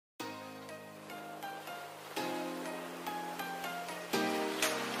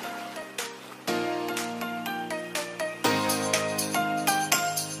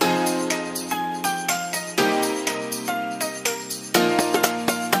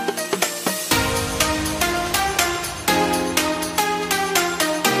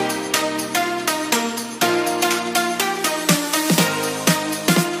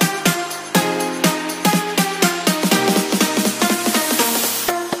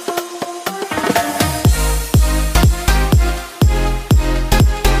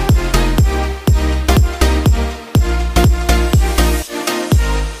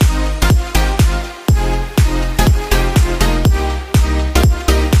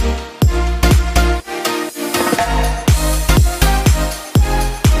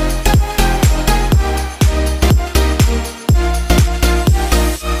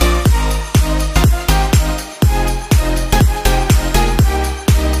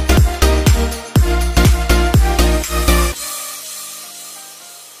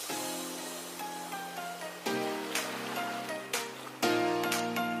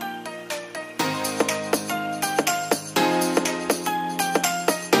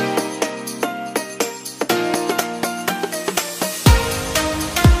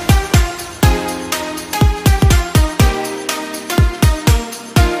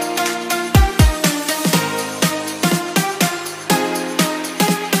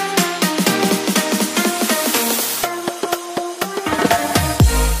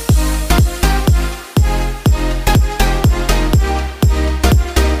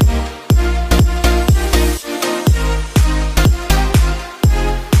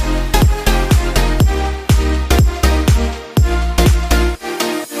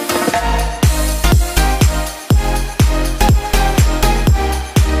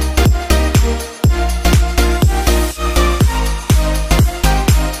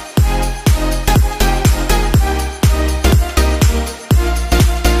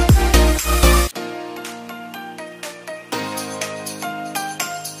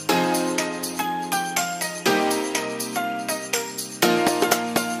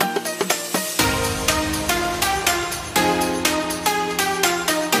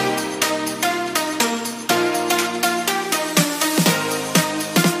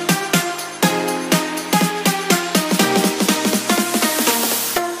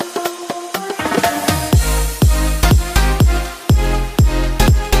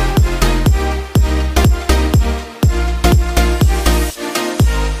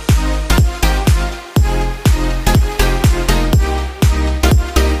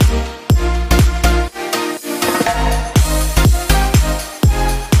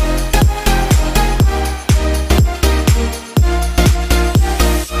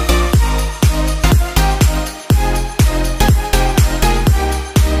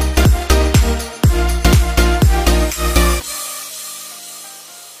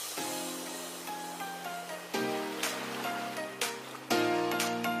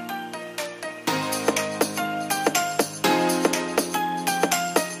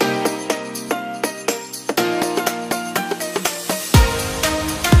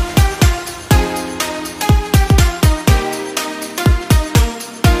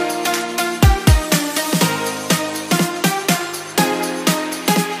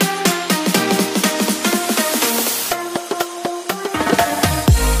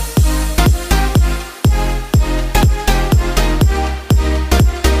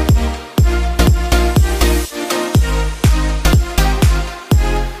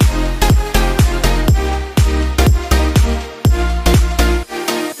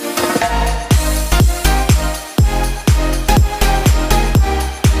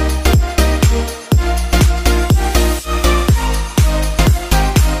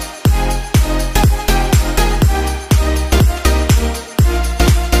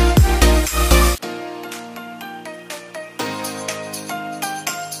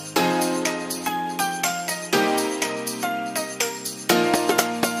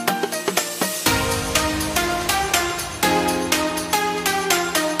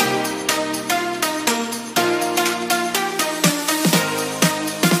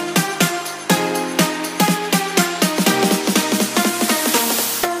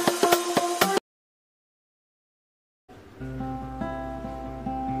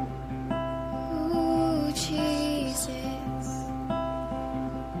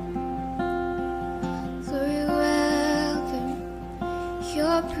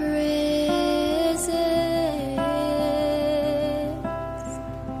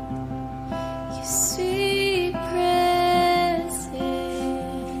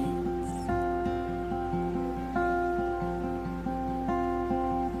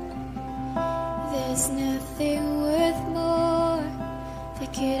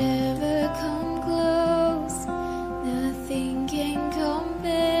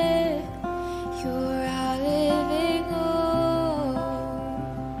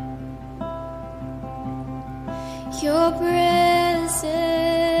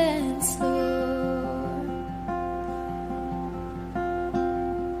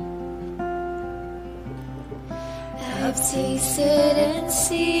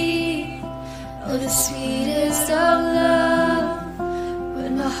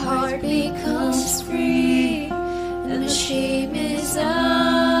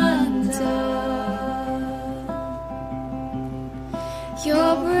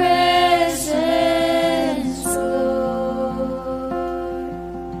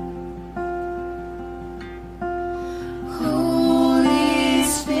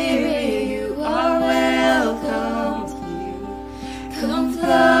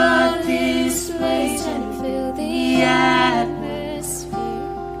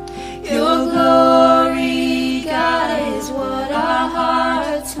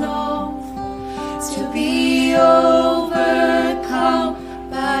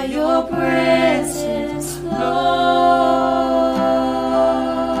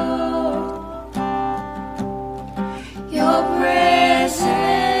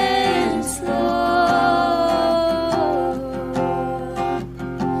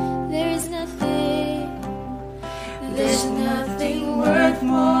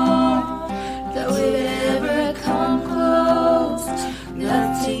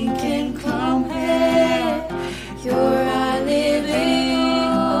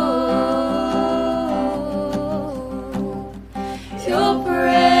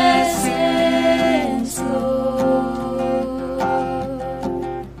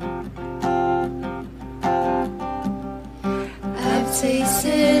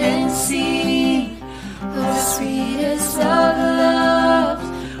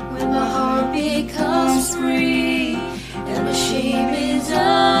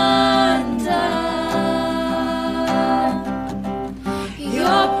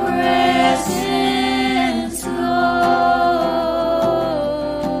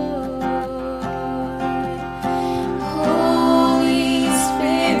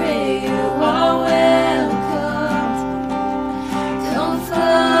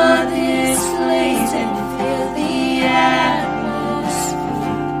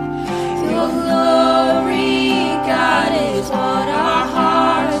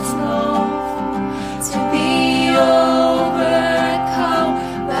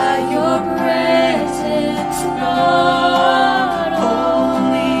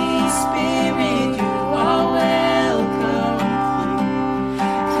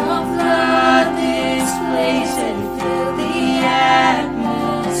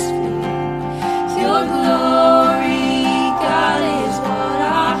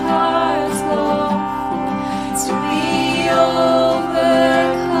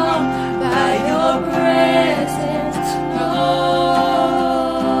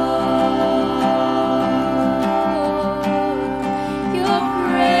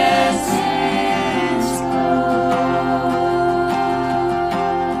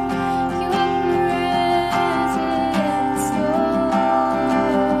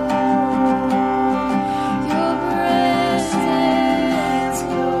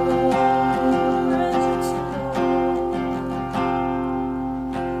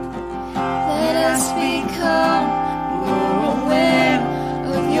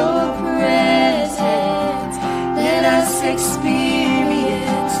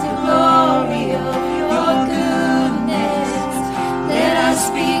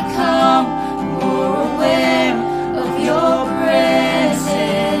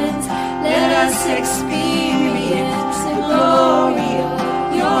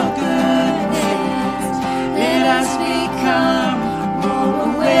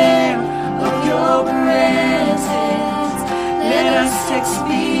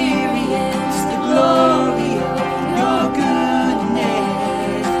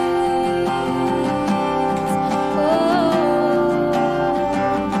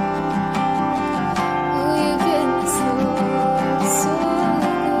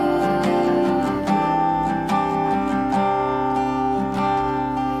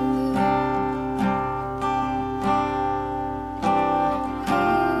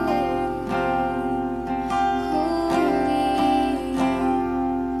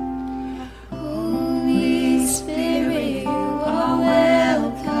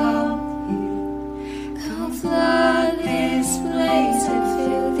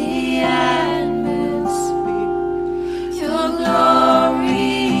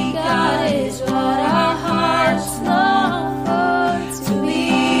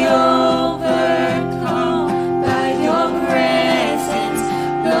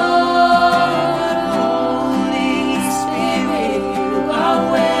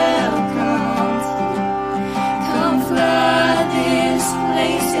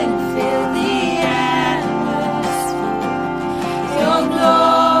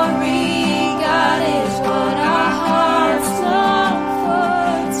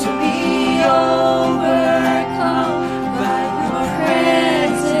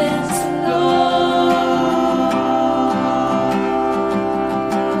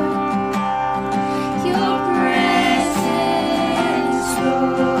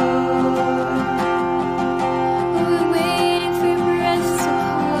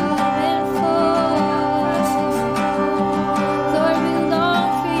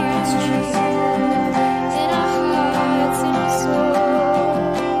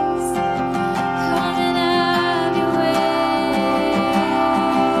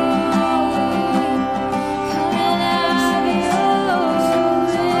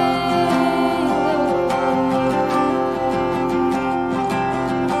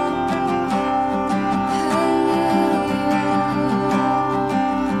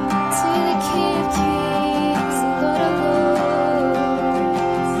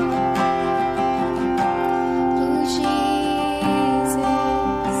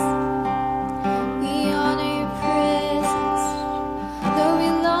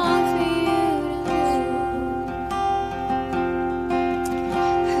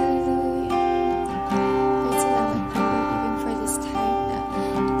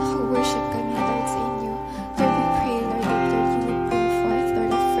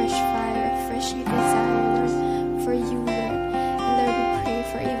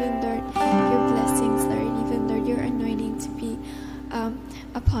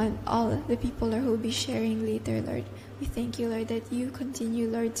upon all the people, Lord, who will be sharing later, Lord. We thank you, Lord, that you continue,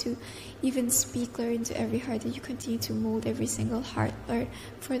 Lord, to even speak, Lord, into every heart, that you continue to mold every single heart, Lord,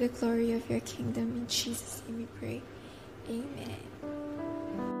 for the glory of your kingdom. In Jesus' name we pray. Amen.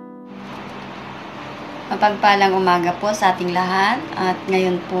 Mapagpalang umaga po sa ating lahat, at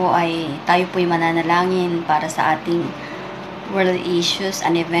ngayon po ay tayo po'y mananalangin para sa ating world issues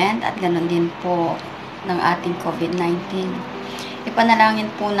and event, at ganoon din po ng ating COVID-19. Ipanalangin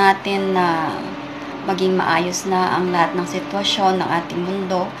po natin na maging maayos na ang lahat ng sitwasyon ng ating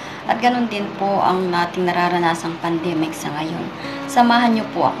mundo, at ganoon din po ang ating nararanasang pandemic sa ngayon. Samahan niyo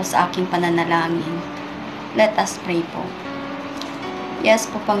po ako sa aking pananalangin. Let us pray po. Yes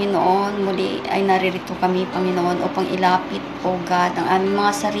po, Panginoon, muli ay naririto kami, Panginoon, upang ilapit, O God, ang aming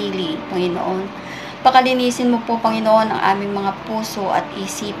mga sarili, Panginoon. Pakalinisin mo po, Panginoon, ang aming mga puso at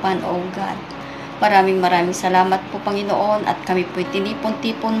isipan, O God. Maraming salamat po, Panginoon, at kami po'y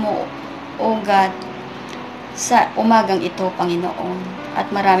tinipon-tipon mo, O God, sa umagang ito, Panginoon.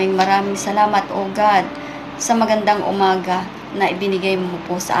 At maraming salamat, O God, sa magandang umaga na ibinigay mo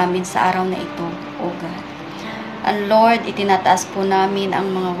po sa amin sa araw na ito, O God. And Lord, itinataas po namin ang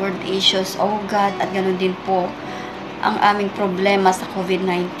mga world issues, O God, at ganoon din po ang aming problema sa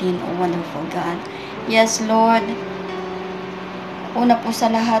COVID-19, O wonderful God. Yes, Lord, una po sa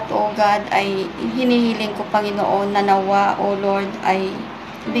lahat, O God, ay hinihiling ko, Panginoon, na nawa, O Lord, ay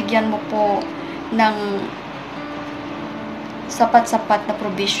bigyan mo po ng sapat-sapat na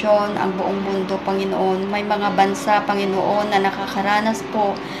provision ang buong mundo, Panginoon. May mga bansa, Panginoon, na nakakaranas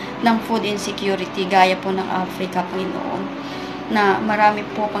po ng food insecurity, gaya po ng Africa, Panginoon, na marami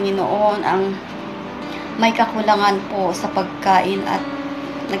po, Panginoon, ang may kakulangan po sa pagkain at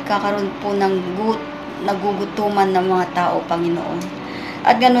nagkakaroon po ng nagugutuman ng mga tao, Panginoon.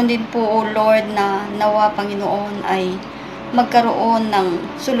 At ganoon din po, O Lord, na nawa, Panginoon, ay magkaroon ng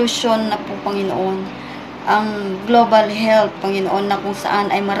solusyon na po, Panginoon, ang global health, Panginoon, na kung saan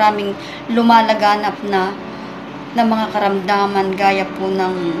ay maraming lumalaganap na mga karamdaman gaya po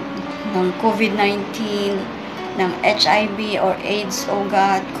ng COVID-19, ng HIV or AIDS, O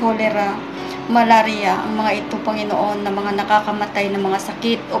God, cholera, malaria, ang mga ito, Panginoon, na mga nakakamatay na mga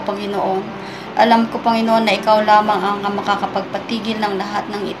sakit, O Panginoon. Alam ko, Panginoon, na ikaw lamang ang makakapagpatigil ng lahat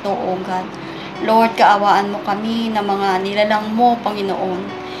ng ito, O God. Lord, kaawaan mo kami na mga nilalang mo,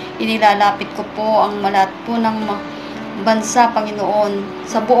 Panginoon. Inilalapit ko po ang lahat po ng bansa, Panginoon,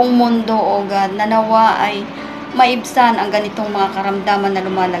 sa buong mundo, O God, na nawa ay maibsan ang ganitong mga karamdaman na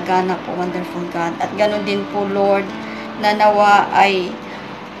lumalaganap, O wonderful God. At ganoon din po, Lord, na nawa ay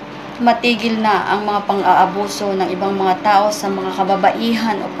matigil na ang mga pang-aabuso ng ibang mga tao sa mga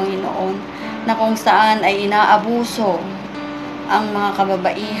kababaihan, O Panginoon, na kung saan ay inaabuso ang mga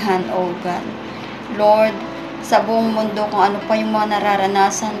kababaihan, O God. Lord, sa buong mundo, kung ano pa yung mga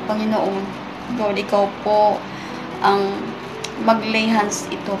nararanasan, Panginoon, Lord, ikaw po ang mag-lay hands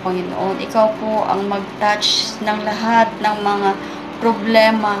ito, Panginoon. Ikaw po ang mag-touch ng lahat ng mga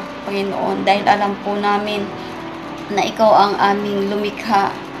problema, Panginoon, dahil alam po namin na ikaw ang aming lumikha,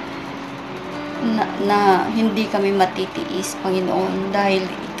 na hindi kami matitiis, Panginoon, dahil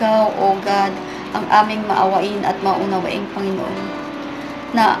ikaw, O God, ang aming maawain at maunawaing, Panginoon,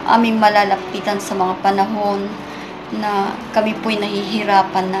 na aming malalapitan sa mga panahon na kami po'y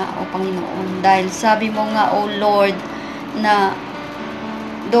nahihirapan na, O Panginoon, dahil sabi mo nga, O Lord, na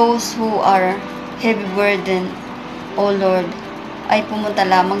those who are heavy burden, O Lord, ay pumunta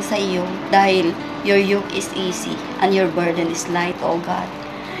lamang sa iyo, dahil your yoke is easy and your burden is light, O God.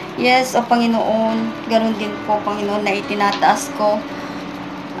 Yes, O Panginoon, ganoon din po, Panginoon, na itinataas ko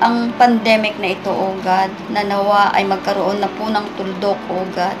ang pandemic na ito, O God, na nawa ay magkaroon na po ng tuldok, O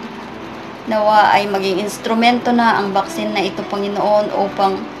God. Nawa ay maging instrumento na ang baksin na ito, Panginoon,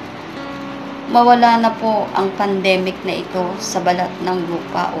 upang mawala na po ang pandemic na ito sa balat ng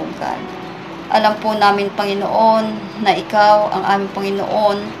lupa, O God. Alam po namin, Panginoon, na ikaw ang aming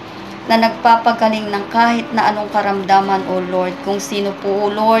Panginoon, na nagpapagaling ng kahit na anong karamdaman, O Lord. Kung sino po,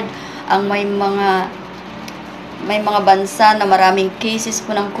 O Lord, ang may mga bansa na maraming cases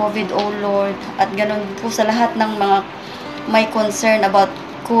po ng COVID, O Lord, at ganun po sa lahat ng mga may concern about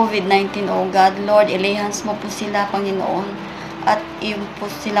COVID-19, O God. Lord, ilay-hands mo po sila, Panginoon, at iyon po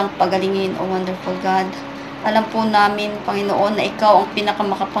silang pagalingin, O wonderful God. Alam po namin, Panginoon, na ikaw ang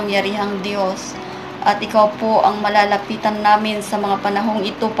pinakamakapangyarihang Diyos, at ikaw po ang malalapitan namin sa mga panahong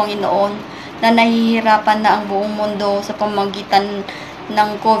ito, Panginoon, na nahihirapan na ang buong mundo sa pamamagitan ng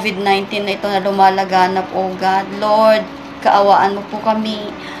COVID-19 na ito na lumalaganap, O God. Lord, kaawaan mo po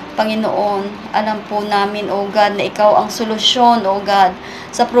kami, Panginoon. Alam po namin, O God, na ikaw ang solusyon, O God,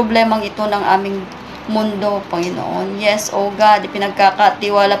 sa problemang ito ng aming mundo, Panginoon. Yes, O God,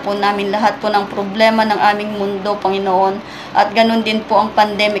 ipinagkakatiwala po namin lahat po ng problema ng aming mundo, Panginoon. At ganun din po ang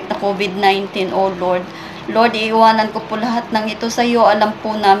pandemic na COVID-19, O Lord. Lord, iiwanan ko po lahat ng ito sa iyo. Alam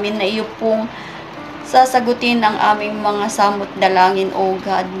po namin na iyo pong sasagutin ang aming mga samot dalangin, O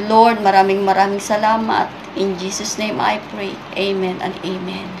God. Lord, maraming salamat. In Jesus' name I pray. Amen and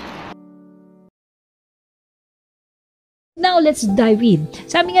amen. Now, let's dive in.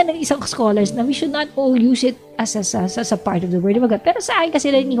 Sabi nga ng isang scholars na we should not all use it as a part of the Word of God. Pero sa akin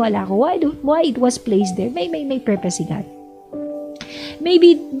kasi naniniwala ko, why it was placed there? May purpose si God.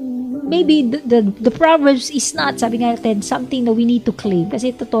 Maybe the Proverbs is not, sabi nga natin, something that we need to claim.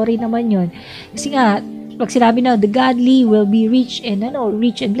 Kasi totoo rin naman yun. Kasi nga, pag sinabi na, the godly will be rich and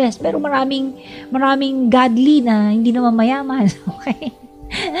blessed. Pero maraming godly na hindi naman mayaman. Okay?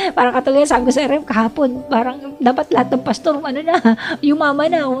 Parang katulad, sabi ko sa RM kahapon, parang dapat lahat ng pastor, yumaman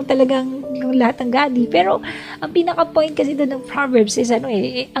na, talagang lahat ng godly. Pero, ang pinaka-point kasi doon ng Proverbs is, ang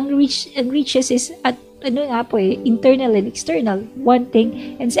riches is, at internal and external, one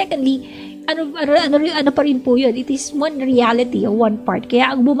thing. And secondly, ano pa rin po yun, it is one reality, or one part.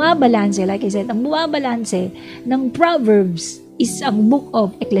 Kaya ang bumabalanse, like I said, ang bumabalanse ng Proverbs is ang book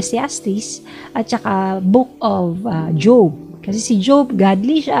of Ecclesiastes at saka book of Job. Kasi si Job,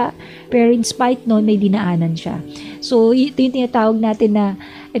 godly siya, pero in spite noon, may dinaanan siya. So, ito yung tinatawag natin na,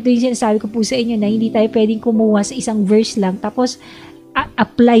 ito yung sinasabi ko po sa inyo na hindi tayo pwedeng kumuha sa isang verse lang, tapos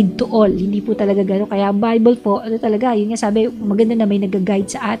applied to all. Hindi po talaga gano'n. Kaya ang Bible po, talaga, yun nga sabi, maganda na may nag-guide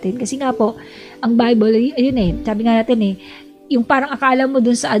sa atin. Kasi nga po, ang Bible, ayun sabi nga natin yung parang akala mo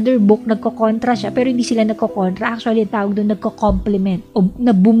dun sa other book, nagko-kontra siya, pero hindi sila nagko-kontra. Actually, ang tawag dun, nagko-complement, o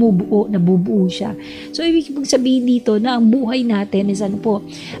nabubuo siya. So, ibig sabihin dito na ang buhay natin is ang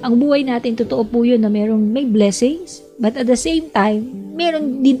buhay natin, totoo po yun na may blessings, but at the same time,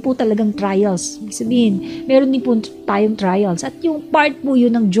 meron din po talagang trials. Ibig sabihin, meron din po tayong trials. At yung part po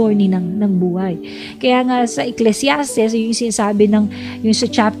yun ng journey ng buhay. Kaya nga sa Ecclesiastes, yung sinasabi yung sa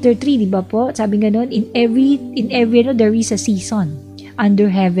chapter 3, di ba po? Sabi nga nun, in every there is a season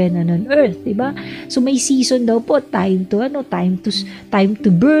under heaven and on earth, di ba? So may season daw po, time to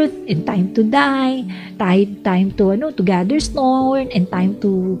birth and time to die, time to gather stone and time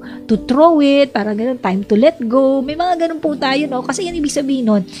to throw it, parang ganun, time to let go. May mga ganun po tayo, no? Kasi yan ibig sabihin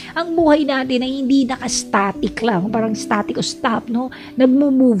nun, ang buhay natin ay hindi naka-static lang, parang static o stop, no?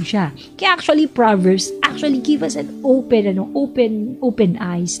 Nagmo-move siya. Kaya actually Proverbs actually give us an open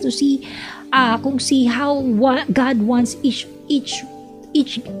eyes to see how God wants each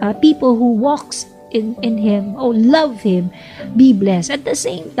people who walks in Him, love Him, be blessed. At the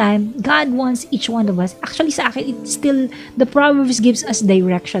same time, God wants each one of us. Actually, sa akin, it's still, the Proverbs gives us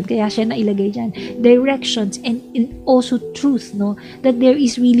direction. Kaya siya nailagay dyan. Directions and also truth, no? That there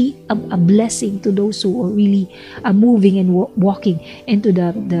is really a blessing to those who are really moving and walking into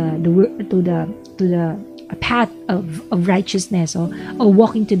the path of righteousness, or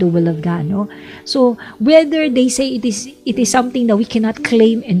walking to the will of God, no? So whether they say it is something that we cannot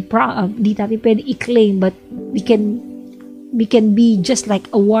claim and di natin pwede i-claim, but we can be just like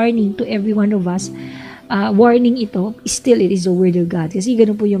a warning to every one of us. Warning ito, still it is the word of God. Kasi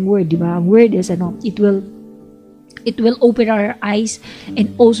ganun po yung word, di ba? Ang word is it will open our eyes and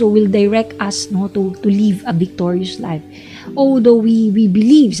also will direct us, no, to live a victorious life. Although we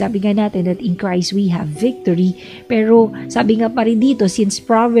believe, sabi nga natin, that in Christ we have victory, pero sabi nga pa rin dito, since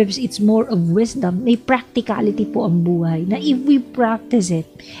Proverbs, it's more of wisdom, may practicality po ang buhay, na if we practice it,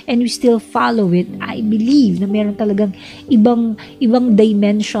 and we still follow it, I believe na meron talagang ibang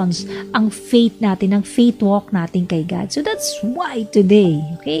dimensions ang faith natin, ang faith walk natin kay God. So that's why today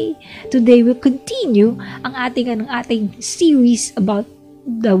we'll continue ang ating series about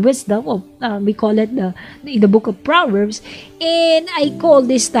the wisdom of, we call it in the book of Proverbs, and I call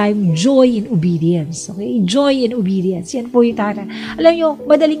this time joy in obedience. Okay, joy in obedience. Yan po yung alam nyo,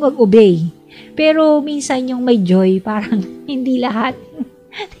 madaling mag-obey, pero minsan yung may joy, parang hindi lahat.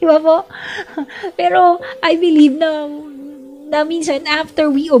 Di ba po? Pero I believe na minsan after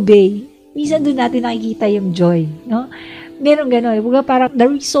we obey, minsan doon natin nakikita yung joy, no? Meron gano'n. Parang the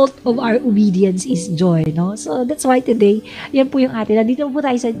result of our obedience is joy, no? So, that's why today, yan po yung atin. Nandito po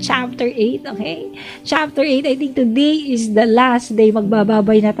tayo sa chapter 8, okay? Chapter 8, I think today is the last day.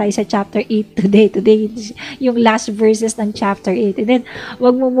 Magbababay na tayo sa chapter 8 today. Today is yung last verses ng chapter 8. And then,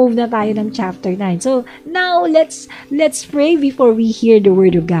 move na tayo ng chapter 9. So, now, let's pray before we hear the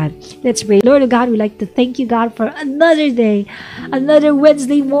word of God. Let's pray. Lord of God, we'd like to thank you, God, for another day, another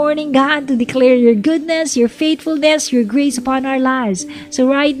Wednesday morning, God, to declare your goodness, your faithfulness, your grace, grace upon our lives. So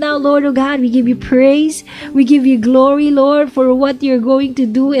right now, Lord, oh God, we give you praise. We give you glory, Lord, for what you're going to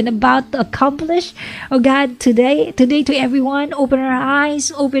do and about to accomplish. Oh God, today to everyone, open our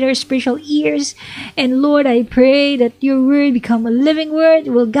eyes, open our spiritual ears. And Lord, I pray that your word become a living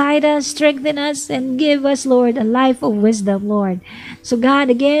word, will guide us, strengthen us, and give us, Lord, a life of wisdom, Lord. So God,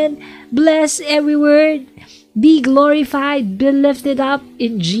 again, bless every word. Be glorified, be lifted up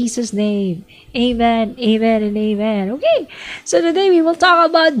in Jesus' name. Amen, amen, and amen. Okay, so today we will talk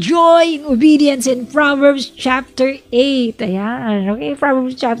about joy in obedience in Proverbs chapter 8. Ayan, okay,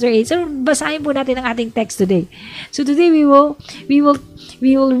 Proverbs chapter 8. So basahin po natin ang ating text today. So today we will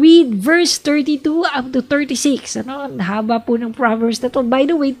read verse 32 up to 36. Ano, haba po ng Proverbs na to. By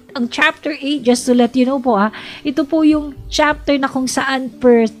the way, ang chapter 8, just to let you know po ito po yung chapter na kung saan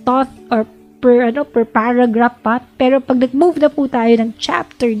per thought or per paragraph pa. Pero pag nag-move na po tayo ng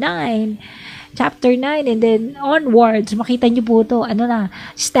chapter 9 and then onwards, makita niyo po ito,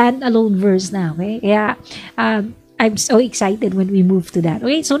 stand-alone verse na, okay? Kaya, I'm so excited when we move to that,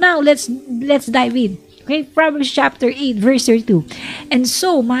 okay? So now, let's dive in. Okay, Proverbs chapter 8, verse 32. And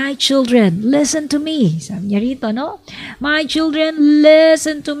so, my children, listen to me. Sabi niya rito, no? My children,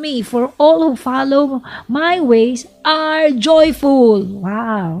 listen to me, for all who follow my ways are joyful.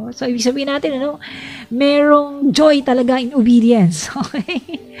 Wow. So, ibig sabihin natin, merong joy talaga in obedience.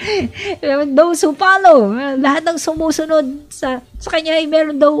 Okay? Those who follow, lahat ng sumusunod sa kanya ay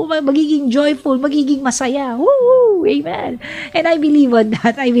meron daw magiging joyful, magiging masaya. Woo! Amen. And I believe on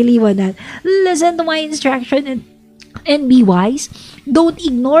that. Listen to my instruction and be wise. Don't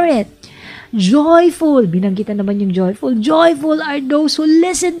ignore it. Joyful. Binanggitan naman yung joyful. Joyful are those who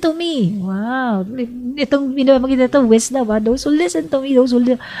listen to me. Wow. Itong binanggit ito, wisdom. Those who listen to me. Those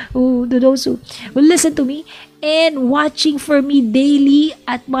who listen to me and watching for me daily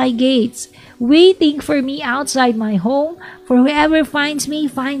at my gates. Waiting for me outside my home. For whoever finds me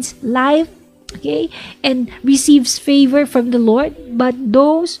finds life. Okay? And receives favor from the Lord. But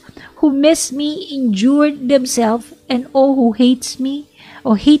those who miss me endure themselves, and all who hate me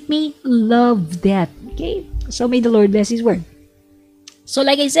love death. Okay? So may the Lord bless His word. So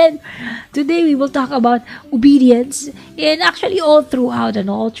like I said, today we will talk about obedience, and actually all throughout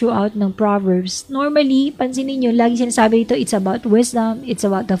ng Proverbs. Normally, pansinin nyo, lagi sinasabi ito, it's about wisdom, it's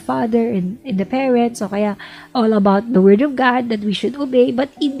about the father and the parents, so kaya all about the word of God that we should obey.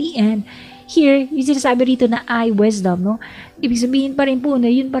 But in the end, here, yung sinasabi rito na wisdom, no? Ibig sabihin pa rin po na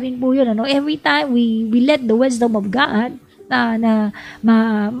yun pa rin po yun, Every time we let the wisdom of God sa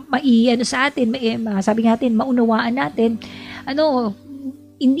atin, sabi natin, maunawaan natin,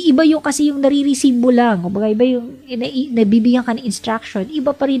 iba yung kasi yung nare-receive mo lang, kumbaga iba yung nabibigyan ka ng instruction,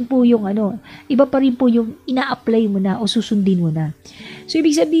 iba pa rin po yung ina-apply mo na o susundin mo na. So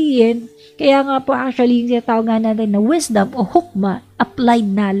ibig sabihin, kaya nga po actually yung tinatawag nga natin na wisdom o hukma, applied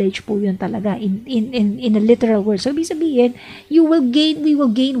knowledge po yun talaga in a literal word. So ibig sabihin, we will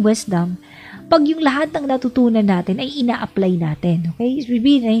gain wisdom pag yung lahat ng natutunan natin ay ina-apply natin. Okay?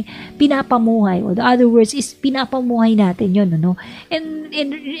 Sabihin ay pinapamuhay. O the other words is pinapamuhay natin yun.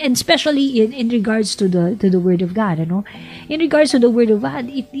 And especially in regards to the word of God. In regards to the word of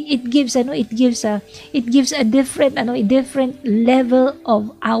God, it gives a different level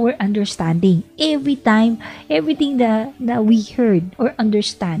of our understanding. Every time, everything that we heard or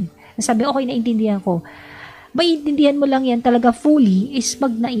understand, sabi, okay, naintindihan ko. Maiintindihan mo lang yan talaga fully is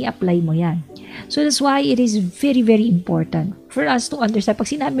pag nai-apply mo yan. So that's why it is very, very important for us to understand. Pag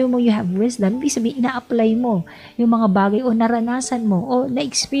sinabi mo you have wisdom, ibig sabihin, ina-apply mo yung mga bagay o naranasan mo o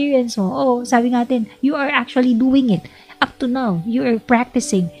na-experience mo o sabi natin, you are actually doing it. Up to now, you are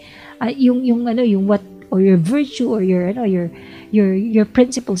practicing yung what or your virtue or your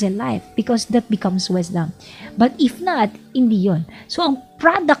principles in life, because that becomes wisdom. But if not, hindi yun. So ang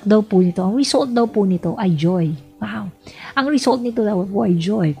product daw po nito, ang result daw po nito ay joy. Wow. Ang result nito daw po ay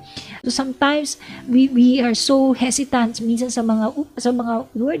joy. So sometimes we are so hesitant minsan sa mga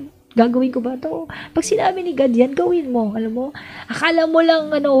word, gagawin ko ba ito? Pag sinabi ni God yan, gawin mo. Alam mo, akala mo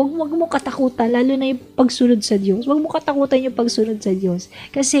lang, huwag mo katakutan, lalo na yung pagsunod sa Diyos. Huwag mo katakutan yung pagsunod sa Diyos.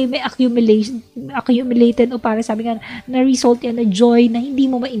 Kasi may accumulated o parang sabi nga, na result yan na joy na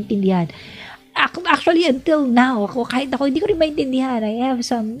hindi mo maintindihan. Actually, until now, kahit ako, hindi ko rin maintindihan. I have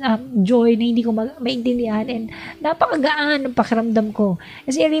some joy na hindi ko maintindihan, and napakagaan ng pakiramdam ko.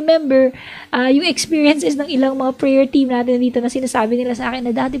 Kasi I remember, yung experiences ng ilang mga prayer team natin dito na sinasabi nila sa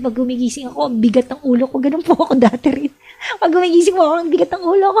akin na dati pag gumigising ako, ang bigat ng ulo ko. Ganun po ako dati rin. Pag gumigising mo ako, ang bigat ng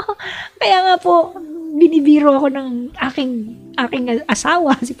ulo ko. Kaya nga po, binibiro ako ng aking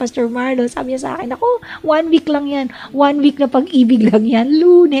asawa, si Pastor Marlo. Sabi niya sa akin, 1 week lang yan. 1 week na pag-ibig lang yan.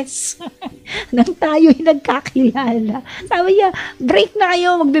 Lunes. nang tayo'y nagkakilala. Sabi niya, break na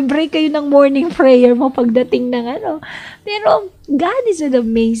kayo, magbe-break kayo ng morning prayer mo pagdating ng ano. Pero, God is an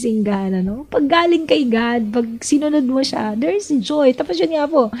amazing God, ano? Pag galing kay God, pag sinunod mo siya, there's joy. Tapos yun nga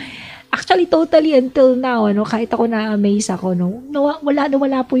po, actually, totally until now, ano, kahit ako na-amaze ako, no,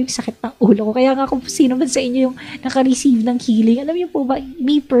 wala po yung sakit ng ulo ko. Kaya nga kung sino man sa inyo yung naka-receive ng healing, alam niyo po ba,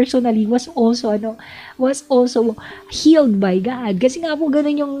 me personally was also healed by God. Kasi nga po,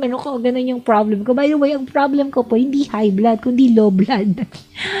 ganun yung, ganun yung problem ko. By the way, ang problem ko po, hindi high blood, kundi low blood.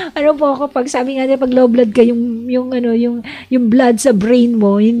 Ano po ako, pag sabi nga pag low blood ka, yung blood sa brain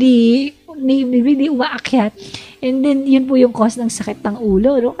mo, hindi umaakyat. And then, yun po yung cause ng sakit ng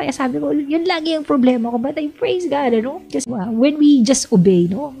ulo, no? Kaya sabi ko, yun lagi yung problema ko. But I praise God, ano? Kasi when we just obey,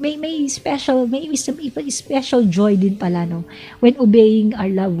 no? May special joy din pala, no? When obeying our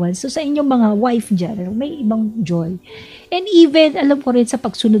loved ones. So, sa inyong mga wife dyan, ano? May ibang joy. And even, alam ko rin sa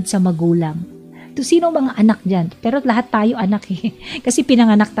pagsunod sa magulang. To sino mga anak dyan? Pero lahat tayo anak eh. Kasi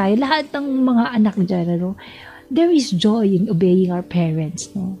pinanganak tayo. Lahat ng mga anak dyan, ano? There is joy in obeying our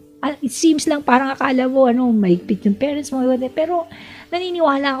parents, no? It seems lang parang akala mo, maigpit yung parents mo, pero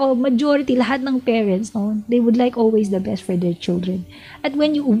naniniwala ako, majority, lahat ng parents, no, they would like always the best for their children. At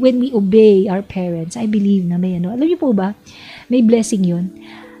when we obey our parents, I believe na may alam niyo po ba, may blessing yun.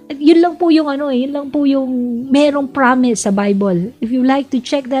 At yun lang po yung merong promise sa Bible. If you like to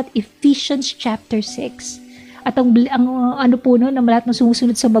check that, Ephesians chapter 6. At ang po no, na lahat ng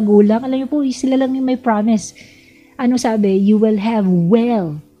sumusunod sa magulang, alam niyo po, sila lang yung may promise. Ano sabi? You will have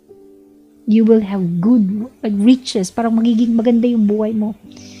good riches, parang magiging maganda yung buhay mo.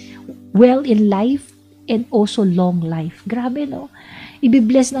 Well in life and also long life. Grabe, no?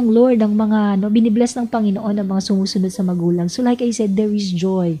 Ibibless ng Lord ang mga, binibless ng Panginoon ang mga sumusunod sa magulang. So like I said, there is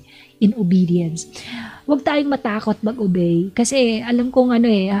joy in obedience. Huwag tayong matakot mag-obey. Kasi alam kong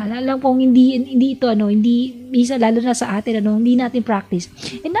hindi ito, minsan lalo na sa atin, hindi natin practice.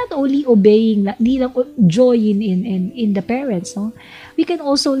 And not only obeying, hindi lang joy in the parents, no? We can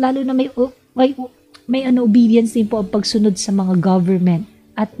also, lalo na may obedience din po ang pagsunod sa mga government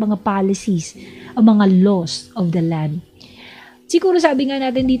at mga policies, ang mga laws of the land. Siguro sabi nga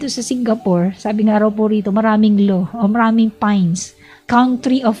natin dito sa Singapore, sabi nga raw po rito, maraming law, o maraming fines.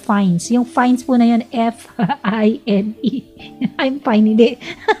 Country of fines. Yung fines po na yan, F-I-N-E. I'm fine, hindi.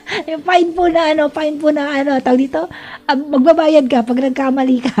 Yung fine po na, tawag dito, magbabayad ka pag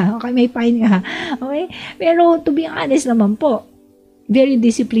nagkamali ka. Okay, may fine ka. Okay? Pero to be honest naman po, very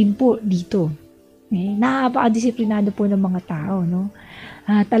disciplined po dito. Okay? Napaka-disiplinado po ng mga tao, no?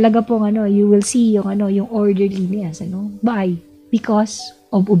 Talaga po, you will see yung orderliness, because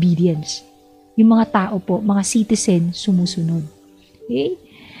of obedience. Yung mga tao po, mga citizen, sumusunod. Okay?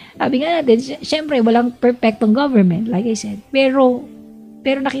 Sabi nga natin, syempre, walang perfectong government, like I said. Pero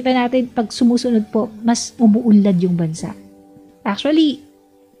nakita natin, pag sumusunod po, mas umuunlad yung bansa. Actually,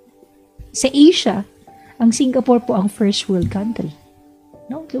 sa Asia, ang Singapore po ang first world country.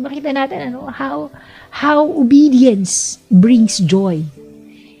 No? So makita natin how obedience brings joy.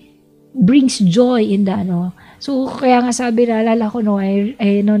 Brings joy in the So kaya nga sabi, naalala ko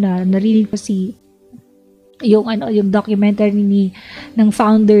narinig ko yung documentary ng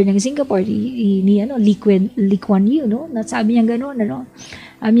founder ng Singapore ni Lee Kuan Yew, no? Sabi niya gano'n,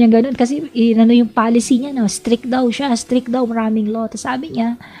 sabi niya gano'n kasi yung policy niya, strict daw, maraming law. Tapos sabi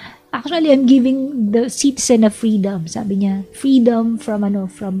niya, actually, I'm giving the citizen a freedom. Sabi niya, freedom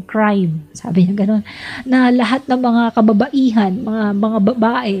from crime. Sabi niya gano'n. Na lahat ng mga kababaihan, mga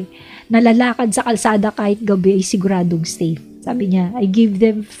babae, na lalakad sa kalsada kahit gabi ay siguradong safe. Sabi niya, I give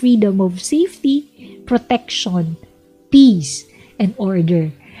them freedom of safety, protection, peace, and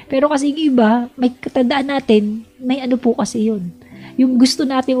order. Pero kasi yung iba, may katandaan natin, may po kasi yun. Yung gusto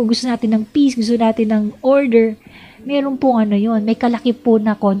natin ng peace, gusto natin ng order, meron po yun, may kalaki po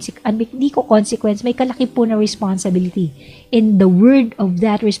na consequence, may kalaki po na responsibility. And the word of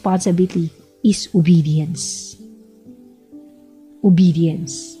that responsibility is obedience.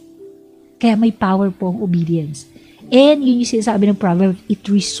 Obedience. Kaya may power po ang obedience. And yun yung sinasabi ng proverb, it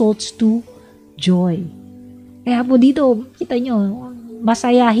results to joy. Kaya po dito, kita nyo,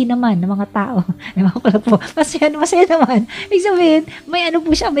 masayahin naman ng mga tao. Masaya naman. Ibig sabihin, may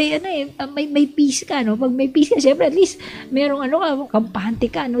po siya, may peace ka, no? Pag may peace ka, syempre at least merong kampante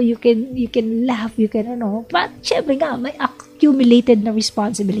ka, no? You can laugh, you can but syempre nga, may accumulated na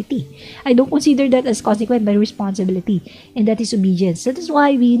responsibility. I don't consider that as consequent by responsibility, and that is obedience. That is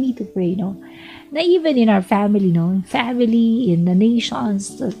why we need to pray, no? Na even in our family, family, in the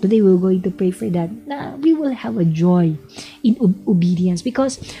nations, today we're going to pray for that, na we will have a joy in obedience.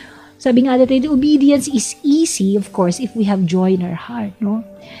 Because Sabi nga natin, obedience is easy, of course, if we have joy in our heart, no?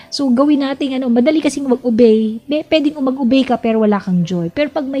 So, gawin natin, madali kasing mag-obey. Pwedeng mag-obey ka, pero wala kang joy. Pero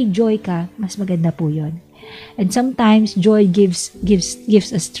pag may joy ka, mas maganda po yon. And sometimes, joy gives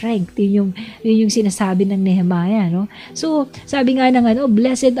us strength. Yun yung sinasabi ng Nehemiah, no? So, sabi nga ng,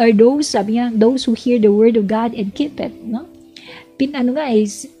 blessed are those, sabi nga, those who hear the word of God and keep it, no?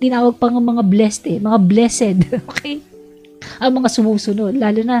 Tinawag pa ng mga blessed, mga blessed, okay? Ang mga sumusunod,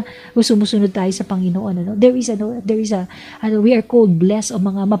 lalo na kung sumusunod tayo sa Panginoon, there is a we are called blessed o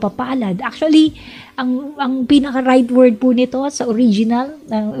mga mapapalad. Actually, ang pinaka right word po nito sa original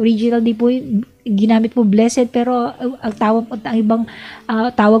di po ginamit po blessed, pero ang ibang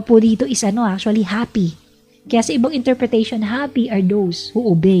tawag po dito is actually happy. Kaya sa ibang interpretation, happy are those who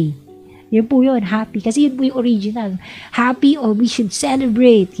obey. Yan po yun, happy. Kasi yun po yung original. Happy or we should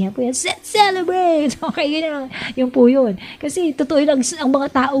celebrate. Yan po yan, celebrate! Okay, yun po yun. Kasi totoo yun, ang mga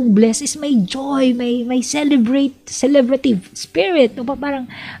taong blessed is may joy, may celebrative spirit. Parang,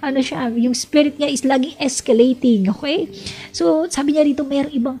 siya, yung spirit niya is laging escalating. Okay? So, sabi niya rito,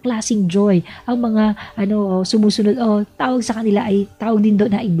 mayroong ibang klaseng joy. Ang mga, sumusunod, tawag sa kanila ay, tawag din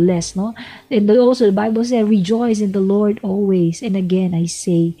doon na ay blessed, no? And also, the Bible says, rejoice in the Lord always. And again, I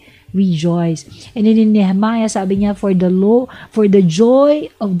say, rejoice. And then in Nehemiah, sabi niya, for the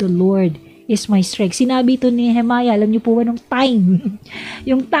joy of the Lord is my strength. Sinabi ito ni Nehemiah, alam niyo po ba nung time?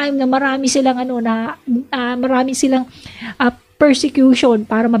 Yung time na marami silang persecution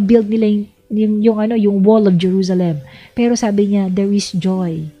para ma-build nila yung wall of Jerusalem. Pero sabi niya, there is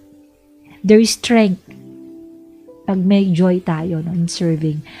joy. There is strength. Pag may joy tayo in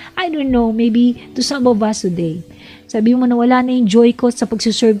serving. I don't know, maybe to some of us today, sabi mo, nawala na yung joy ko sa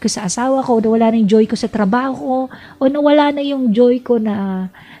pagsuserve ko sa asawa ko, o nawala na yung joy ko sa trabaho ko, o nawala na yung joy ko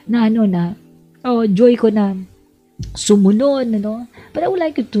joy ko na sumunod, But I would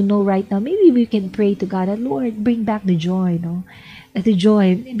like you to know right now, maybe we can pray to God, Lord, bring back the joy, The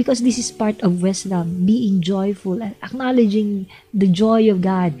joy, because this is part of wisdom, being joyful, and acknowledging the joy of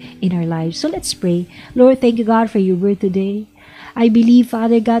God in our lives. So let's pray. Lord, thank you, God, for your word today. I believe,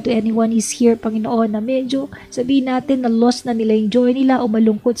 Father God, to anyone is here, Panginoon, na medyo sabihin natin na lost na nila yung joy nila o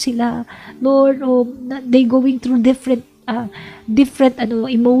malungkot sila. Lord, they going through different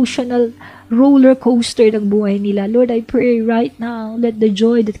emotional roller coaster ng buhay nila. Lord, I pray right now, let the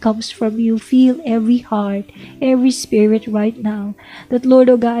joy that comes from you fill every heart, every spirit right now. That,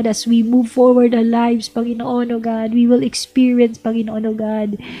 Lord, O God, as we move forward our lives, Panginoon, O God, we will experience, Panginoon, O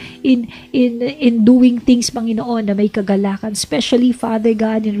God, in doing things, Panginoon, na may kagalakan, especially, Father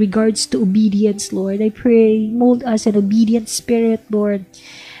God, in regards to obedience, Lord. I pray, mold us an obedient spirit, Lord.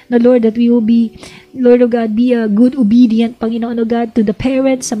 Na, Lord, that we will be, Lord, O God, be a good obedient, Panginoon, O God, to the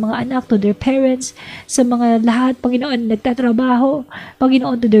parents, sa mga anak, to their parents, sa mga lahat, Panginoon, nagtatrabaho,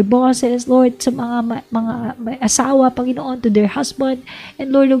 Panginoon, to their bosses, Lord, sa mga asawa, Panginoon, to their husband,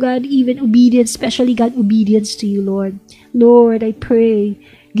 and Lord, O God, even obedience, especially, God, obedience to you, Lord. Lord, I pray,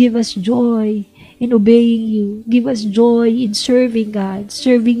 give us joy in obeying you. Give us joy in serving, God,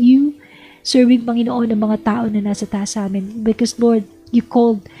 serving you, serving, Panginoon, ng mga tao na nasa taas sa amin. Because, Lord, you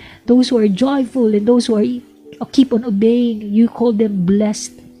called those who are joyful and those who keep on obeying, you call them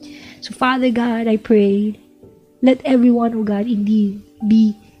blessed. So, Father God, I pray, let everyone, O God, indeed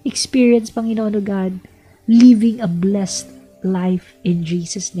be experienced, Panginoon, O God, living a blessed life in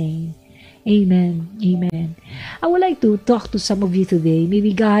Jesus' name. Amen. Amen. I would like to talk to some of you today.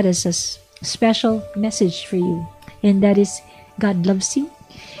 Maybe God has a special message for you. And that is, God loves you.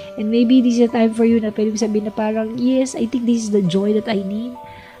 And maybe this is a time for you na pwede mong sabihin na parang, yes, I think this is the joy that I need.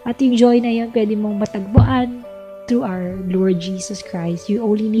 At yung joy na yun, pwede mong matagpuan through our Lord Jesus Christ. You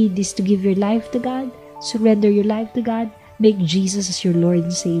only need this to give your life to God, surrender your life to God, make Jesus as your Lord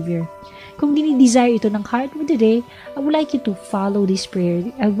and Savior. Kung dinidesire ito ng heart mo today, I would like you to follow this prayer.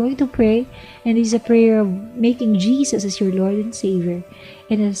 I'm going to pray, and it's a prayer of making Jesus as your Lord and Savior,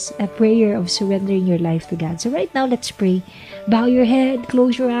 and it's a prayer of surrendering your life to God. So right now, let's pray. Bow your head,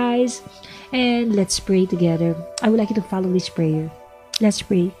 close your eyes, and let's pray together. I would like you to follow this prayer. Let's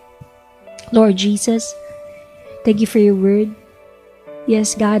pray. Lord Jesus, thank you for your word.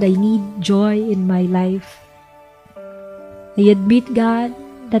 Yes, God, I need joy in my life. I admit, God,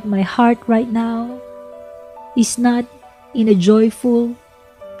 that my heart right now is not in a joyful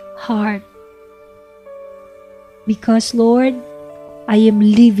heart. Because, Lord, I am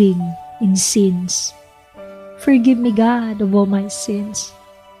living in sins. Forgive me, God, of all my sins.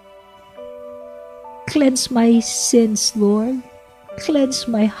 Cleanse my sins, Lord. Cleanse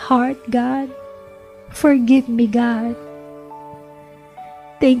my heart, God. Forgive me, God.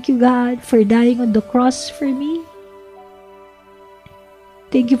 Thank you, God, for dying on the cross for me.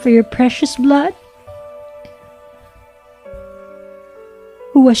 Thank you for your precious blood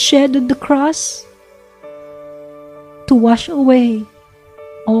who was shed on the cross to wash away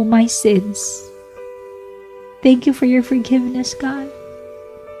all my sins. Thank you for your forgiveness, God.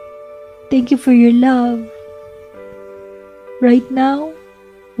 Thank you for your love. Right now,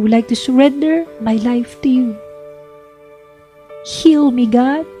 I would like to surrender my life to you. Heal me,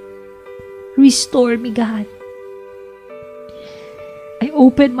 God. Restore me, God. I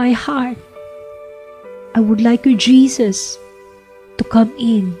open my heart. I would like you, Jesus, to come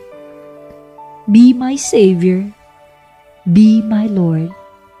in. Be my Savior. Be my Lord.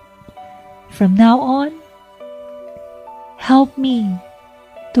 From now on, help me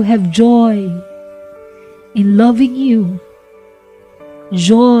to have joy in loving you,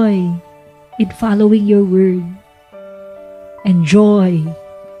 joy in following your word, and joy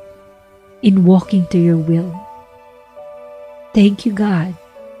in walking to your will. Thank you, God.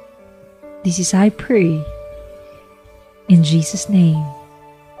 This is I pray. In Jesus' name,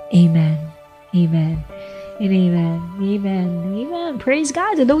 amen, amen, and amen, amen, amen. Praise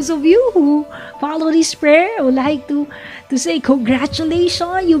God. To those of you who follow this prayer, I would like to say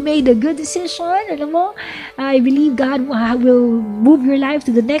congratulations. You made a good decision. Alam mo, I believe God will move your life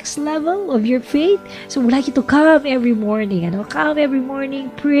to the next level of your faith. So I would like you to come every morning. Come every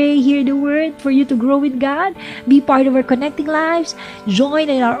morning, pray, hear the word for you to grow with God. Be part of our Connecting Lives. Join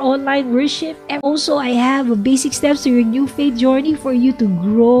in our online worship. And also, I have a basic steps to your new faith journey for you to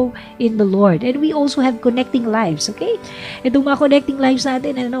grow in the Lord. And we also have Connecting Lives, okay? Itong mga Connecting Lives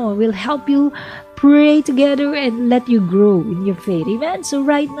natin, will help you pray together and let you grow in your faith. Amen? So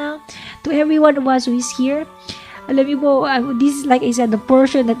right now, to every one of us who is here, alam niyo po, this is, like I said, the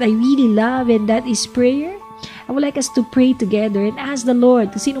portion that I really love, and that is prayer. I would like us to pray together and ask the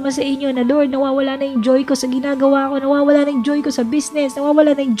Lord, kung sino man sa inyo na, Lord, nawawala na yung joy ko sa ginagawa ko, nawawala na yung joy ko sa business,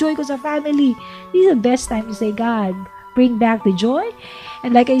 nawawala na yung joy ko sa family. This is the best time to say, God, bring back the joy.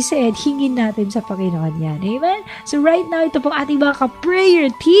 And like I said, hingin natin sa Panginoon yan. Amen? So right now, ito pong ating mga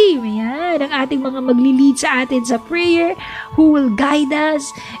ka-prayer team. Ayan, ang ating mga magli-lead sa atin sa prayer, who will guide us.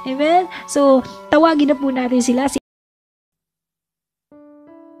 Amen? So, tawagin na po natin sila.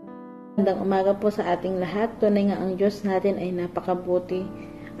 Magandang umaga po sa ating lahat. Tunay nga ang Diyos natin ay napakabuti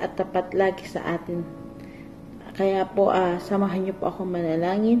at tapat lagi sa atin. Kaya po, samahan niyo po ako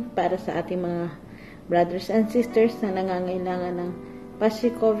manalangin para sa ating mga brothers and sisters na nangangailangan ng past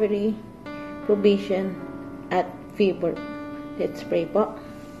recovery, provision, at favor. Let's pray po.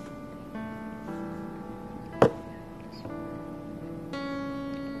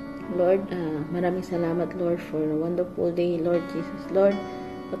 Lord, maraming salamat, Lord, for a wonderful day, Lord Jesus. Lord,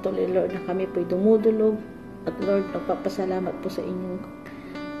 patuloy, Lord, na kami po'y dumudulog. At Lord, nagpapasalamat po sa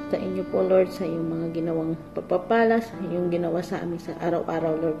inyo po, Lord, sa iyong mga ginawang pagpapala, sa iyong ginawa sa amin sa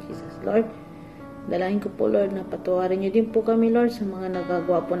araw-araw, Lord Jesus. Lord, dalahin ko po, Lord, na patawarin niyo din po kami, Lord, sa mga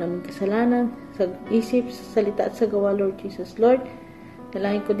nagagawa po namin kasalanan, sa isip, sa salita at sa gawa, Lord Jesus. Lord,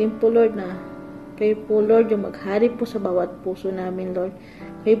 dalahin ko din po, Lord, na kayo po, Lord, yung maghari po sa bawat puso namin, Lord.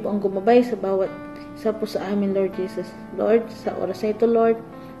 Kayo po ang gumabay sa bawat isa po sa amin, Lord Jesus. Lord, sa oras na ito, Lord,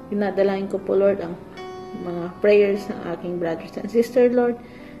 dinadalahin ko po, Lord, ang mga prayers ng aking brothers and sister, Lord,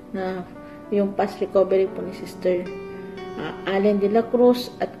 na yung past recovery po ni Sister Allen de la Cruz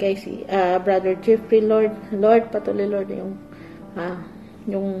at kay si Brother Jeffrey, Lord. Lord, patuloy, Lord,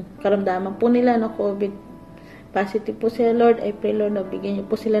 yung karamdaman po nila na COVID positive po sila, Lord. I pray, Lord, na bigyan niyo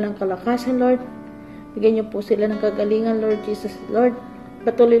po sila ng kalakasan, Lord. Bigyan niyo po sila ng kagalingan, Lord Jesus. Lord,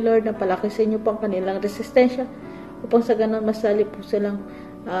 patuloy, Lord, na palakisin niyo po ang kanilang resistensya upang sa ganun masalo po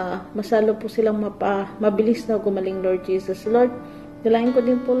silang mabilis na gumaling, Lord Jesus. Lord, dalahin ko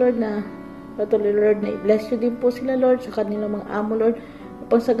din po, Lord, na patuloy, Lord, na i-bless you din po sila, Lord, sa kanilang mga amo, Lord,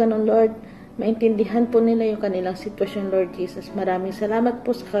 upang sa ganun, Lord, maintindihan po nila yung kanilang sitwasyon, Lord Jesus. Maraming salamat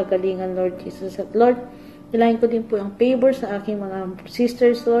po sa kagalingan, Lord Jesus. At Lord, dalahin ko din po yung favor sa aking mga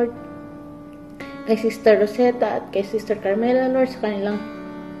sisters, Lord, kay Sister Rosetta at kay Sister Carmela, Lord, sa kanilang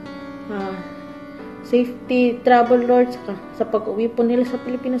safety travel, Lord, sa pag-uwi po nila sa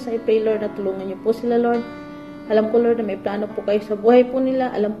Pilipinas. I pray, Lord, na tulungan niyo po sila, Lord. Alam ko, Lord, na may plano po kayo sa buhay po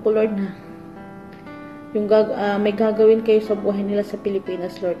nila. Alam ko, Lord, na may gagawin kayo sa buhay nila sa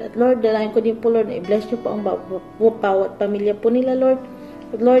Pilipinas, Lord. At Lord, dalahin ko din po, Lord, na i-bless niyo po ang bawat pamilya po nila, Lord.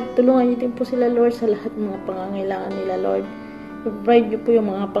 At Lord, tulungan niyo din po sila, Lord, sa lahat ng mga pangangailangan nila, Lord. Provide niyo po yung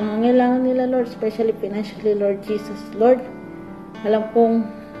mga pangangailangan nila, Lord, especially financially, Lord Jesus. Lord, alam kong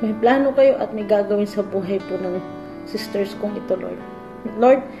may plano kayo at may gagawin sa buhay po ng sisters kong ito, Lord.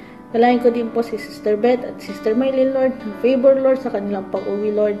 Lord, dalahin ko din po si Sister Beth at Sister Mylene, Lord, ng favor, Lord, sa kanilang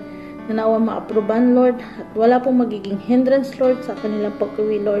pag-uwi, Lord, na nawa ma-aproban, Lord, at wala pong magiging hindrance, Lord, sa kanilang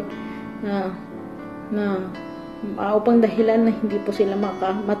pag-uwi, Lord, na upang dahilan na hindi po sila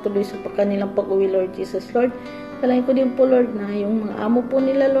matuloy sa kanilang pag-uwi, Lord Jesus, Lord. Dalayan ko din po, Lord, na yung mga amo po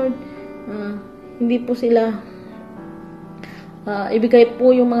nila, Lord, hindi po sila ibigay po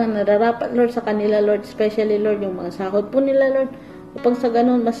yung mga nararapat, Lord, sa kanila, Lord, especially, Lord, yung mga sahod po nila, Lord, upang sa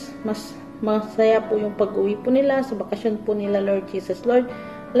ganun mas masaya po yung pag-uwi po nila sa bakasyon po nila, Lord Jesus, Lord.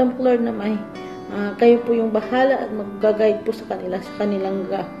 Alam ko, Lord, na kayo po yung bahala at mag-guide po sa kanilang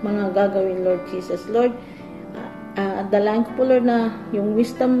mga gagawin, Lord Jesus, Lord. At dalangin ko po, Lord, na yung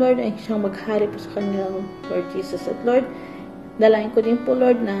wisdom, Lord, ay siyang maghari po sa kanilang, Lord Jesus, at Lord, dalangin ko din po,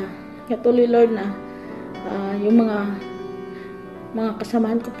 Lord, na katuloy, Lord, na yung mga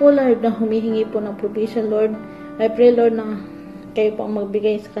kasamahan ko po, Lord, na humihingi po ng provision, Lord. I pray, Lord, na kayo po ang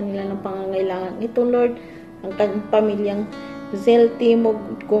magbigay sa kanila ng pangangailangan ito, Lord. Ang pamilyang Zel Timog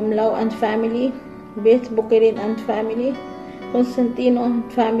Gumlao and family, Beth Bukirin and family, Constantino and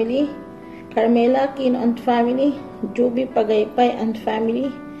family, Carmela Aquino and family, Juby Pagaypay and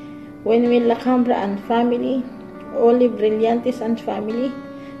family, Wenwin Lacambra and family, Olive Brillantes and family,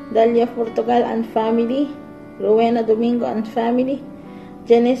 Dalia Portugal and family, Rowena Domingo and family,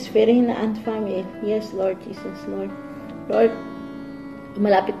 Janice Ferina and family. Yes, Lord Jesus, Lord. Lord,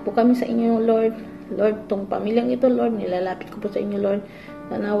 malapit po kami sa inyo, Lord. Lord, tong pamilyang ito, Lord, nilalapit ko po sa inyo, Lord.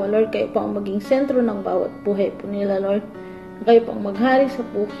 Nanawa, Lord, kayo po ang maging sentro ng bawat buhay po nila, Lord. Kayo po ang maghari sa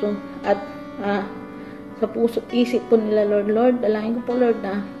puso at sa puso at isip po nila, Lord. Lord, dalangin ko po, Lord,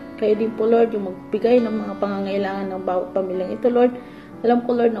 na kayo din po, Lord, yung magbigay ng mga pangangailangan ng bawat pamilyang ito, Lord. Alam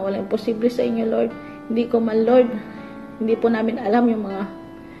ko, Lord, na walang imposible sa inyo, Lord. Hindi ko man, Lord, hindi po namin alam yung mga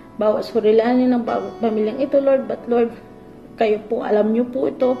bawat surilanin ng bawat pamilyang ito, Lord. But, Lord, kayo po, alam nyo po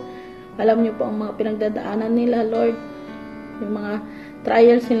ito. Alam nyo po ang mga pinagdadaanan nila, Lord. Yung mga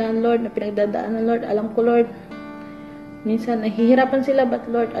trials nila, Lord, na pinagdadaanan, Lord. Alam ko, Lord, minsan nahihirapan sila, but,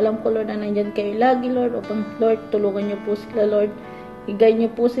 Lord, alam ko, Lord, na nandyan kayo lagi, Lord, upang, Lord, tulungan nyo po sila, Lord. I-guide nyo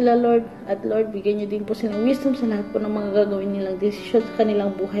po sila, Lord. At, Lord, bigyan nyo din po silang wisdom sa lahat po ng mga gagawin nilang desisyon sa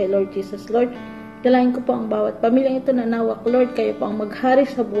kanilang buhay, Lord Jesus, Lord. Dalangin ko po ang bawat pamilyang ito na nawak, Lord. Kayo po ang maghari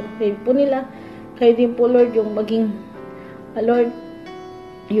sa buhay po nila. Kayo din po, Lord, yung maging, Lord,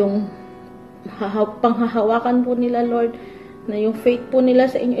 yung panghahawakan po nila, Lord, na yung faith po nila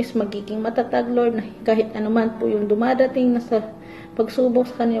sa inyo is magiging matatag, Lord, na kahit anuman po yung dumadating na sa pagsubok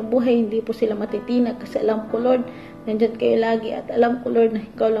sa kanilang buhay, hindi po sila matitinag kasi alam ko, Lord, nandyan kayo lagi at alam ko, Lord, na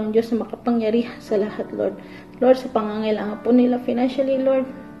ikaw lang Diyos na makapangyarihan sa lahat, Lord. Lord, sa pangangailangan po nila financially, Lord,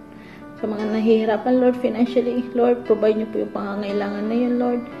 sa mga nahihirapan, Lord, financially, Lord, provide niyo po yung pangangailangan na yun,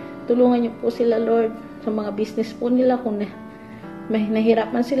 Lord. Tulungan niyo po sila, Lord, sa mga business po nila kung may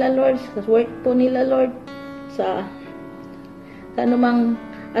nahirapan sila, Lord, sa work po nila, Lord, sa anumang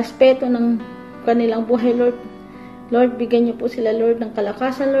aspeto ng kanilang buhay, Lord. Lord, bigyan niyo po sila, Lord, ng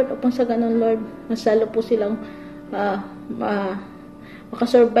kalakasan, Lord, upang sa ganun, Lord, mas lalo po silang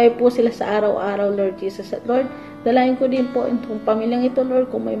makasurvive po sila sa araw-araw, Lord Jesus. At Lord, dalayan ko din po itong pamilyang ito, Lord,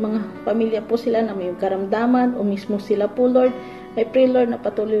 kung may mga pamilya po sila na may karamdaman o mismo sila po, Lord. I pray, Lord, na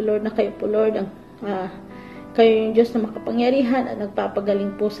patuloy, Lord, na kayo po, Lord, ang kayo yung Diyos na makapangyarihan at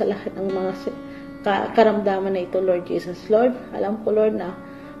nagpapagaling po sa lahat ng mga karamdaman na ito, Lord Jesus. Lord, alam ko, Lord, na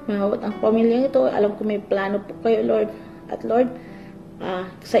mahawat ang pamilyang ito. Alam ko may plano po kayo, Lord. At Lord,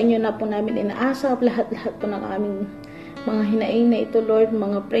 sa inyo na po namin inaasa lahat-lahat po ng aming mga hinaing na ito, Lord,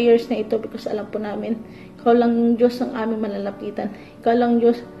 mga prayers na ito, because alam po namin, ikaw lang yung Diyos ng aming malalapitan. Ikaw lang,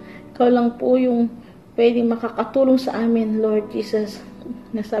 Diyos, ikaw lang po yung pwedeng makakatulong sa amin, Lord Jesus.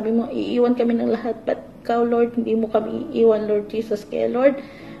 Nasabi mo, iiwan kami ng lahat, but ikaw, Lord, hindi mo kami iiwan, Lord Jesus. Kaya, Lord,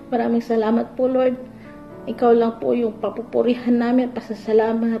 maraming salamat po, Lord. Ikaw lang po yung papupurihan namin,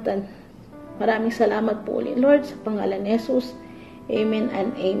 pasasalamatan. Maraming salamat po ulit, Lord, sa pangalan ni Jesus. Amen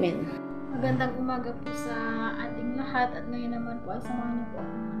and Amen. Magandang umaga po sa ating lahat at ngayon naman po ay samahan niyo po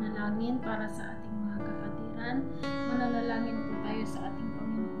akong manalangin para sa ating mga kapatiran. Mananalangin po tayo sa ating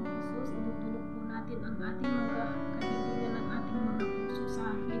Panginoong Jesus. Itutulog po natin ang ating mga kahilingan ng ating mga puso sa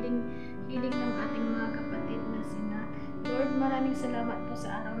hiling ng ating mga kapatid na sina. Lord, maraming salamat po sa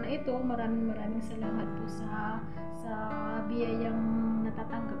araw na ito. Maraming salamat po sa biyayang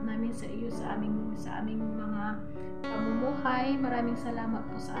natatanggap namin sa iyo sa aming mga pamumuhay. Maraming salamat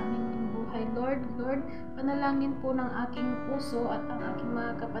po sa aming buhay, Lord. Lord, panalangin po ng aking puso at ang aking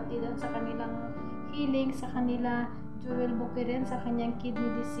mga kapatidan sa kanilang healing, sa kanila Joel Bukirin sa kanyang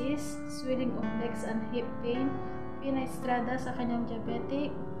kidney disease, swelling of legs and hip pain, Pina Estrada sa kanyang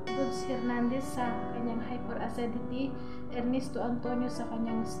diabetic, Dudes Hernandez sa kanyang hyperacidity, Ernesto Antonio sa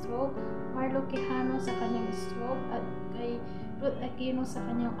kanyang stroke, Marlo Quijano sa kanyang stroke, at kay Ruth Aquino sa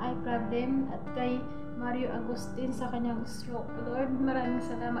kanyang eye problem, at kay Mario Agustin sa kanyang stroke. Lord, maraming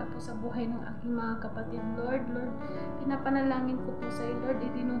salamat po sa buhay ng aking mga kapatid, Lord. Lord, pinapanalangin ko po sa iyo, Lord,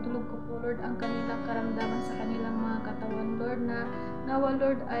 idinudulog ko po, Lord, ang kanilang karamdaman sa kanilang mga katawan, Lord, na nawa,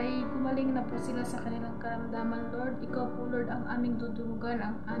 Lord, ay gumaling na po sila sa kanilang karamdaman, Lord. Ikaw po, Lord, ang aming dudulugan,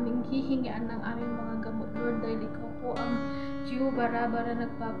 ang aming hihingian ng aming mga gamot, Lord, dahil ikaw po ang Jehovah Rabbah na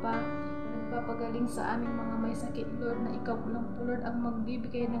nagpapagaling sa aming mga may sakit, Lord, na ikaw po lang po, Lord, ang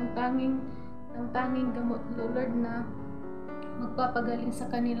magbibigay ng tanging gamot, Lord, na magpapagaling sa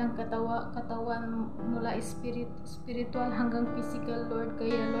kanilang katawan mula spiritual hanggang physical, Lord.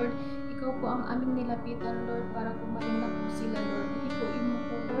 Kaya, Lord, ikaw po ang aming nilapitan, Lord, para gumaling na po sila, Lord. Ipuin mo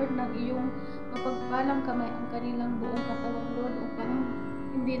po, Lord, ng iyong mapagpalang kamay ang kanilang buong katawan, Lord, upang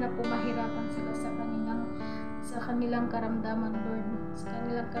hindi na po mahirapan sila sa kanilang karamdaman, Lord. Sa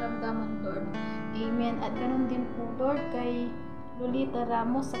kanilang karamdaman, Lord. Amen. At ganun din po, Lord, kay Lolita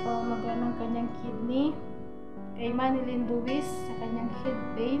Ramos sa pamamagitan ng kanyang kidney, kay Manilyn Lewis sa kanyang head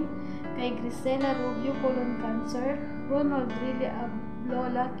pain, kay Grisela Rubio colon cancer, Ronald Riley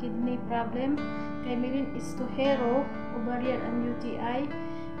Ablola kidney problem, kay Milin Estohero ovarian and UTI,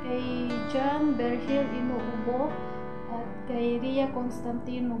 kay John Berhil Inuubo, at kay Ria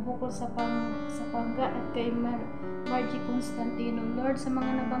Constantino bukol sa pangga, at kay Margie Constantino, Lord, sa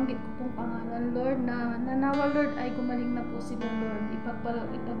mga nabanggit ko pong pangalan, Lord, na nanawa, Lord, ay gumaling na po sila, Lord.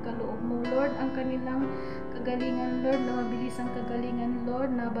 Ipagkaloob mo, Lord, ang kanilang kagalingan, Lord, na mabilisang kagalingan,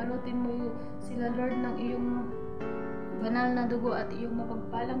 Lord, na balutin mo sila, Lord, ng iyong banal na dugo at iyong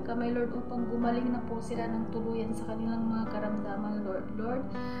mapagpalang kamay, Lord, upang gumaling na po sila ng tuluyan sa kanilang mga karamdaman, Lord. Lord,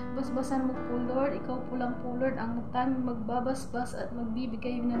 basbasan mo po, Lord, ikaw po lang po, Lord, ang tanging magbabasbas at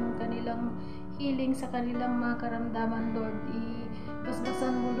magbibigay ng kanilang healing sa kanilang mga karamdaman, Lord.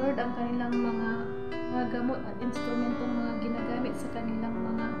 Basbasan mo, Lord, ang kanilang mga gamot at instrumentong mga ginagamit sa kanilang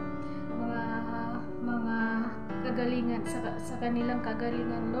mga kagalingan, sa kanilang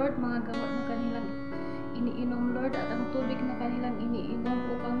kagalingan, Lord, mga gamot na kanilang iniinom, Lord, at ang tubig na kanilang iniinom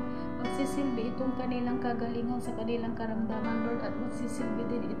upang magsisilbi itong kanilang kagalingan sa kanilang karamdaman, Lord, at magsisilbi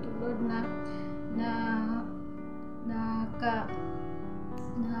din ito, Lord, na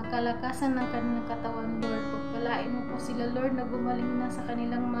kalakasan ng kanilang katawan, Lord. Pagpalain mo po sila, Lord, na gumaling na sa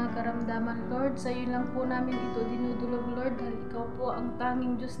kanilang mga karamdaman, Lord. Sa iyo lang po namin ito dinudulog, Lord, dahil ikaw po ang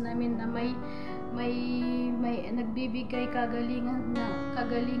tanging Diyos namin na may nagbibigay kagalingan,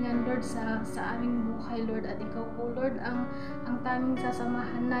 Lord, sa aming buhay, Lord. At ikaw po, Lord, ang tanging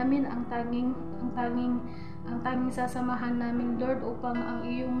sasamahan namin, ang tanging sasamahan namin, Lord, upang ang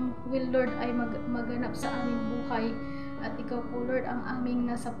iyong will, Lord, ay maganap sa aming buhay. At ikaw po, Lord, ang aming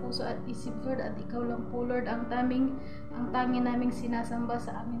nasa puso at isip, Lord, at ikaw lang po, Lord, ang tanging naming sinasamba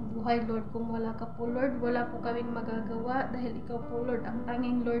sa aming buhay, Lord. Kung wala ka po, Lord, wala po kaming magagawa, dahil ikaw po, Lord, ang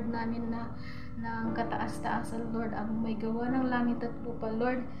tanging Lord namin na ang kataas-taasan, Lord, ang may gawa ng langit at lupa,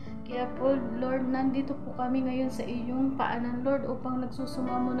 Lord. Kaya po, Lord, nandito po kami ngayon sa iyong paanan, Lord, upang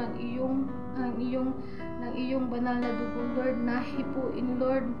nagsusumamo ng iyong banal na dugo, Lord, na hipuin,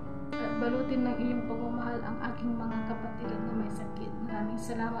 Lord, at balutin ng iyong pagmamahal ang aking mga kapatid na may sakit. Maraming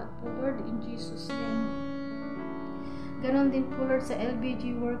salamat po, Lord, in Jesus' name. Ganon din po, Lord, sa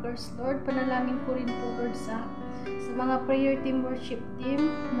LVJ workers, Lord. Panalangin ko rin po, Lord, sa mga prayer team, worship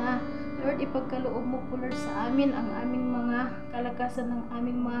team, na Lord, ipagkaloob mo po, Lord, sa amin ang aming mga kalakasan ng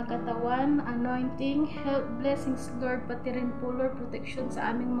aming mga katawan, anointing, health, blessings, Lord, pati rin po, Lord, protection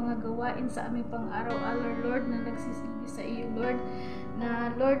sa aming mga gawain, sa aming pang-araw-araw, Lord, na nagsisilbi sa iyo, Lord, na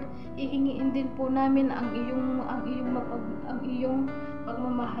Lord, hihingiin din po namin ang iyong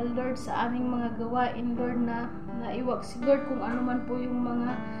pagmamahal, Lord, sa aming mga gawain, Lord, na iwaksi, Lord, kung ano man po yung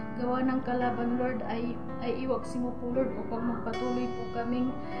mga gawa ng kalaban, Lord, ay iwaksi mo po, Lord, upang magpatuloy po kaming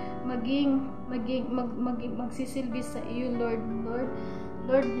magsisilbi sa iyo, Lord.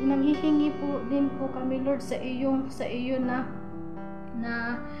 Lord, nanghihingi po din po kami, Lord, sa iyo na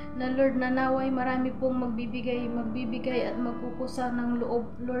Lord, na naway marami pong magbibigay at magkukusa ng loob,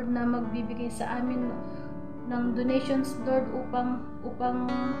 Lord, na magbibigay sa amin ng donations, Lord, upang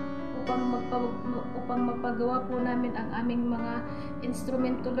magpagawa po namin ang aming mga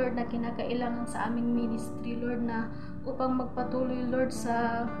instrumento, Lord, na kinakailangan sa aming ministry, Lord, na upang magpatuloy, Lord,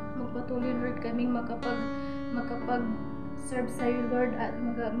 kaming makapag-serve sa iyo, Lord, at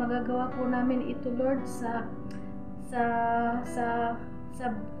magagawa po namin ito, Lord, sa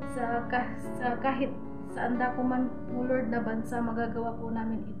kahit saan dako man po, Lord, na bansa, magagawa po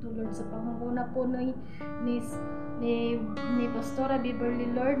namin ito, Lord, sa pangunguna po ni Pastora Beverly,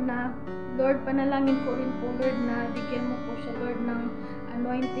 Lord, na Lord, panalangin ko rin po, Lord, na bigyan mo po siya, Lord, ng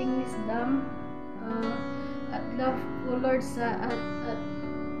anointing wisdom, at love po Lord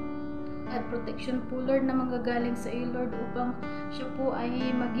at protection po Lord na manggagaling sa iyo Lord upang siya po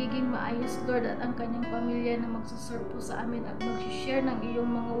ay magiging maayos Lord at ang kanyang pamilya na magsuserve po sa amin at mag-share ng iyong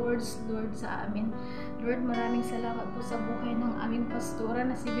mga words Lord sa amin. Lord, maraming salamat po sa buhay ng aming pastora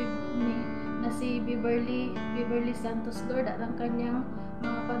na si Beverly Santos Lord at ang kanyang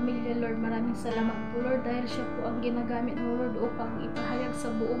mga pamilya Lord. Maraming salamat po Lord dahil siya po ang ginagamit mo Lord upang ipahayag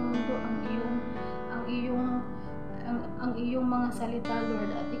sa buong mundo ang iyong mga salita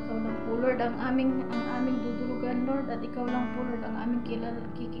Lord, at ikaw lang po Lord ang aming dudulugan Lord, at ikaw lang po Lord ang aming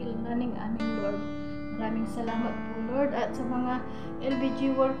kikilalaning aming Lord. Maraming salamat po Lord. At sa mga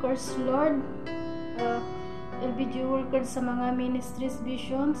LVJ workers Lord, LVJ workers sa mga ministries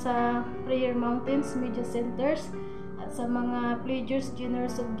vision sa Prayer Mountains Media Centers, at sa mga pledgers,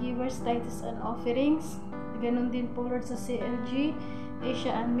 generous of givers, tithes and offerings, ganun din po Lord sa CLG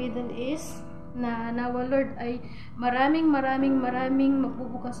Asia and Middle East, na nawa Lord ay maraming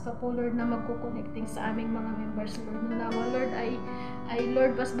magbubukas pa po Lord na magko-connecting sa aming mga members Lord. Nawa Lord ay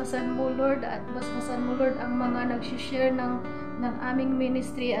Lord basbasan mo Lord ang mga nag-share ng aming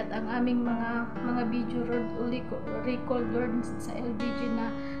ministry at ang aming mga video record Lord sa LVJ, na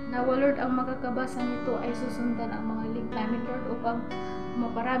nawa Lord ang makakabasa nito ay susundan ang mga link namin Lord upang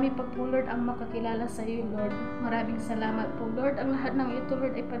maparami pa po Lord ang makakilala sa iyo Lord. Maraming salamat po Lord. Ang lahat ng ito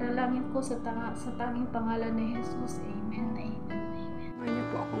Lord ay panalangin ko sa tanging pangalan ni Jesus. Amen. Huwag niyo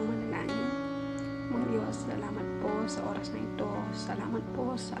po akong manalangin. Mga Diyos, salamat po sa oras na ito. Salamat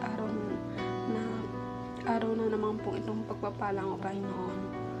po sa araw na naman po itong pagpapalang o Panginoon.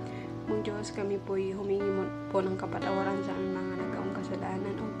 Mga Diyos, kami po humingi po ng kapatawaran sa aming mga nagawang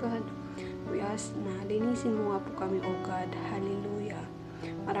kasalanan, O God. We ask na linisin mo nga po kami, O God. Hallelujah.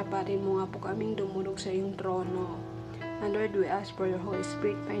 Marapatin mo nga po kaming dumulog sa iyong trono. And Lord, we ask for your Holy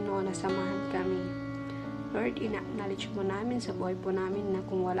Spirit, Panginoon, na samahan kami. Lord, ina-acknowledge po namin sa buhay po namin na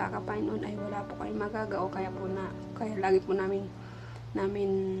kung wala ka, Panginoon, ay wala po kayong magagawa. Kaya lagi po namin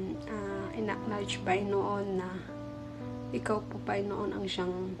ina-acknowledge, Panginoon, na ikaw po, Panginoon, ang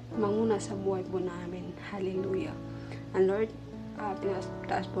siyang manguna sa buhay po namin. Hallelujah. And Lord,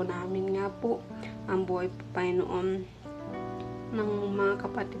 taas po namin nga po ang buhay po, Panginoon, ng mga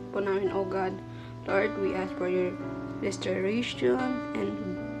kapatid po namin, O God. Lord, we ask for your restoration and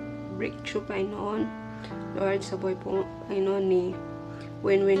breakthrough, Panginoon. Lord, sa buhay po, Panginoon, ni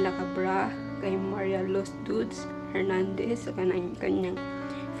Winwin Lacabra, kay Maria Los Dudes Hernandez, sa kanyang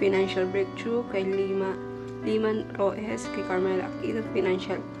financial breakthrough, kay Liman Roes, kay Carmela Aquino,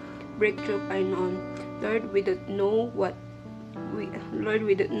 financial breakthrough, Panginoon. Lord, we don't know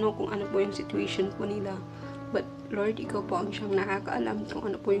kung ano po yung situation po nila. But Lord, ikaw po ang siyang nakakaalam kung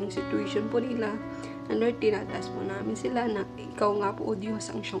ano po yung situation po nila. And Lord, tinataas po namin sila na ikaw nga po, O Diyos,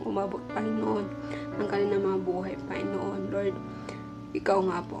 ang siyang umabot, Panginoon, ng kanilang mga buhay, Panginoon. Lord, ikaw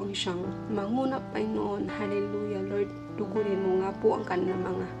nga po ang siyang manguna, Panginoon. Hallelujah. Lord, tugunin mo nga po ang kanilang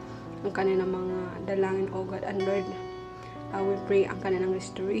mga dalangin, O God. And Lord, we pray ang kanilang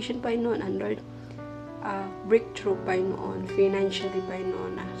restoration, Panginoon. And Lord, breakthrough, Panginoon, financially,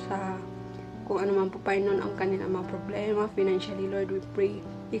 Panginoon, sa kung ano man po, Panginoon, ang kanilang mga problema financially. Lord, we pray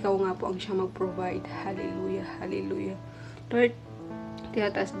ikaw nga po ang siya mag-provide. Hallelujah, hallelujah. Lord,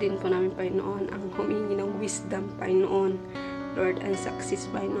 tinataas din po namin, Panginoon, ang humingi ng wisdom, Panginoon, Lord, and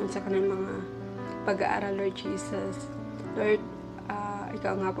success, Panginoon, sa kanilang mga pag-aaral, Lord Jesus. Lord,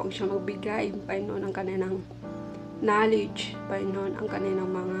 ikaw nga po ang siya magbigay, Panginoon, ang kanilang knowledge, Panginoon, ang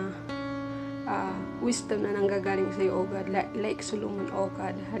kanilang mga wisdom na nanggagaling sa iyo, O God, like Solomon, O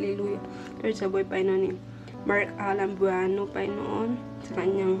God. Hallelujah. Lord, sa buhay, Panginoon, ni Mark Alan Buano, Panginoon, sa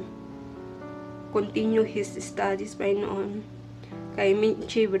kanyang continue his studies, Panginoon. Kay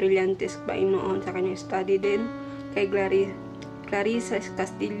Minchi Brillantes, Panginoon, sa kanyang study din. Kay Clarissa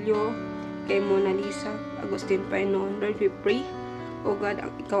Castillo, kay Mona Lisa Agustin, Panginoon. Lord, we pray, O God,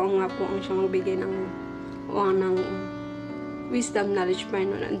 ikaw nga po ang siyang magbigay ng wisdom, knowledge,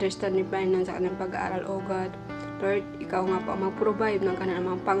 Panginoon, understanding, Panginoon, sa kanilang pag-aaral, O God. Lord, ikaw nga po ang mag-provide ng kanilang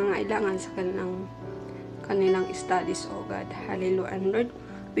mga pangangailangan sa kanilang studies, O God. Hallelujah. And Lord,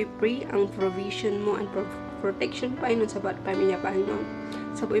 we pray ang provision mo and protection, Panginoon, sa bawat pamilya, Panginoon.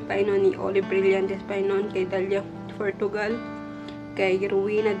 Sa buhay, Panginoon, ni Olive Brillantes, Panginoon, kay Dalia Portugal, kay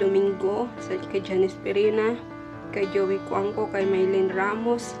Rowena Domingo, kay Janice Perina, kay Joey Cuangco, kay Maylene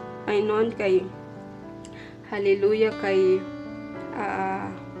Ramos, Panginoon, kay Hallelujah, kay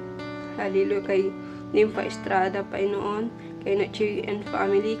Nympha Estrada, Panginoon, kay Nachi and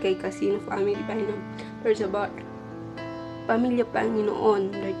family, kay Casino family, Panginoon. Lord, sa bawat pamilya,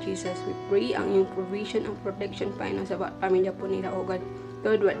 Panginoon, Lord Jesus, we pray ang iyong provision, ang protection, Panginoon, sa bawat pamilya po nila, O God.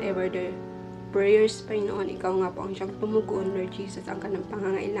 Lord, whatever their prayers, Panginoon. Ikaw nga po ang siyang tumugon, Lord Jesus, ang kanang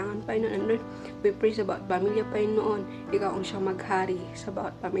pangangailangan, Panginoon. And Lord, we pray sa bawat pamilya, Panginoon. Ikaw ang siyang maghari sa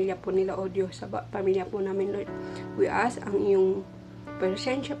bawat pamilya po nila, O Diyos, sa bawat pamilya po namin, Lord. We ask ang iyong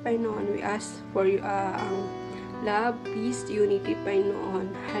presensya, Panginoon. We ask for ang love, peace, unity, Panginoon.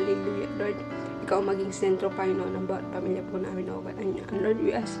 Hallelujah, Lord. Ikaw maging sentro, Panginoon, ng bawat pamilya po namin, O God. And Lord,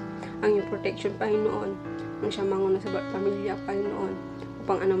 we ask ang iyong protection, Panginoon, ang siya manguna sa bawat pamilya, Panginoon,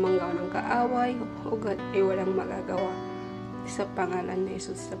 upang anumang gawa ng kaaway, O God, ay walang magagawa. Sa pangalan na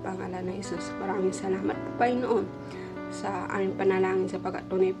Jesus, sa pangalan na Jesus. Maraming salamat po, Panginoon, sa aming panalangin sa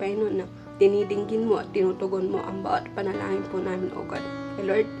pagkatunay, Panginoon, na dinidinggin mo at tinutugon mo ang bawat panalangin po namin, O God. Eh,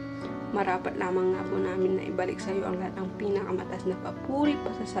 Lord, marapat lamang nga po namin na ibalik sa iyo ang lahat ng pinakamataas na papuri,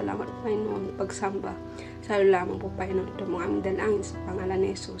 pasasalamat, Panginoon, pagsamba. Sa iyo lamang po, Panginoon, ito mga aming dalangin sa pangalan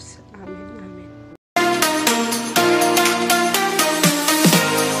ni Jesus.